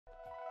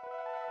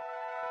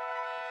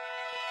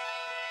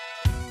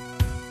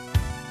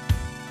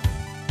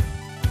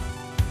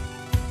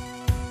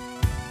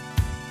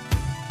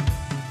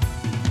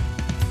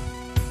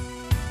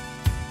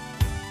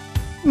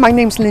My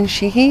name's Lynn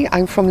Sheehy.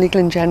 I'm from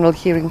Legal & General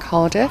here in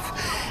Cardiff,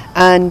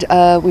 and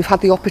we've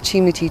had the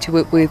opportunity to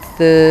work with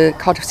the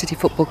Cardiff City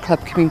Football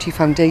Club Community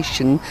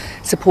Foundation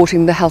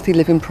supporting the Healthy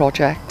Living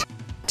project.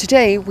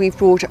 Today we've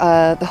brought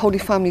the Holy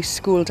Family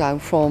School down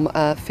from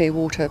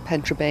Fairwater,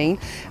 Pentrabane,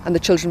 and the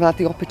children have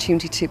had the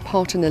opportunity to take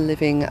part in a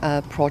living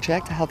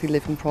project, a Healthy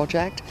Living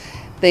project.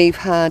 They've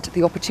had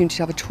the opportunity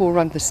to have a tour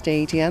around the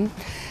stadium,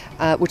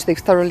 which they've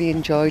thoroughly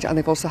enjoyed, and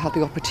they've also had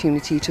the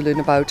opportunity to learn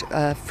about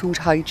food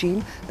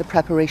hygiene, the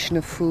preparation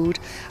of food,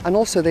 and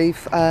also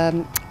they've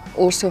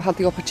also had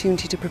the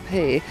opportunity to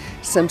prepare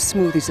some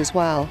smoothies as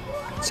well.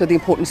 So the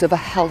importance of a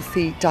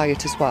healthy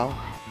diet as well.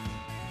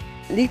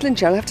 Legal &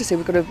 General, I have to say,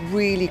 we've got a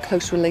really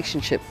close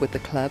relationship with the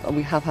club, and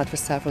we have had for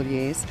several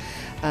years.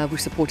 We've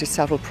supported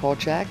several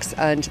projects,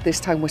 and this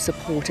time we're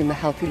supporting the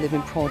Healthy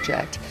Living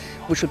project,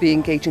 which will be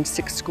engaging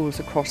 6 schools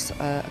across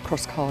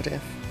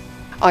Cardiff.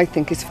 I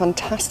think it's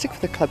fantastic for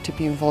the club to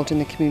be involved in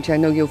the community. I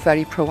know you're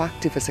very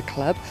proactive as a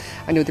club.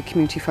 I know the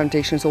Community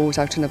Foundation is always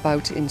out and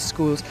about in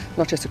schools,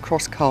 not just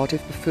across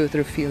Cardiff, but further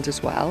afield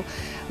as well,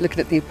 looking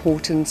at the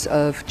importance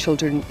of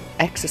children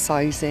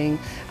exercising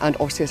and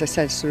obviously, as I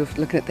said, sort of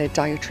looking at their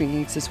dietary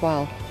needs as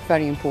well.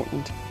 Very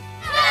important.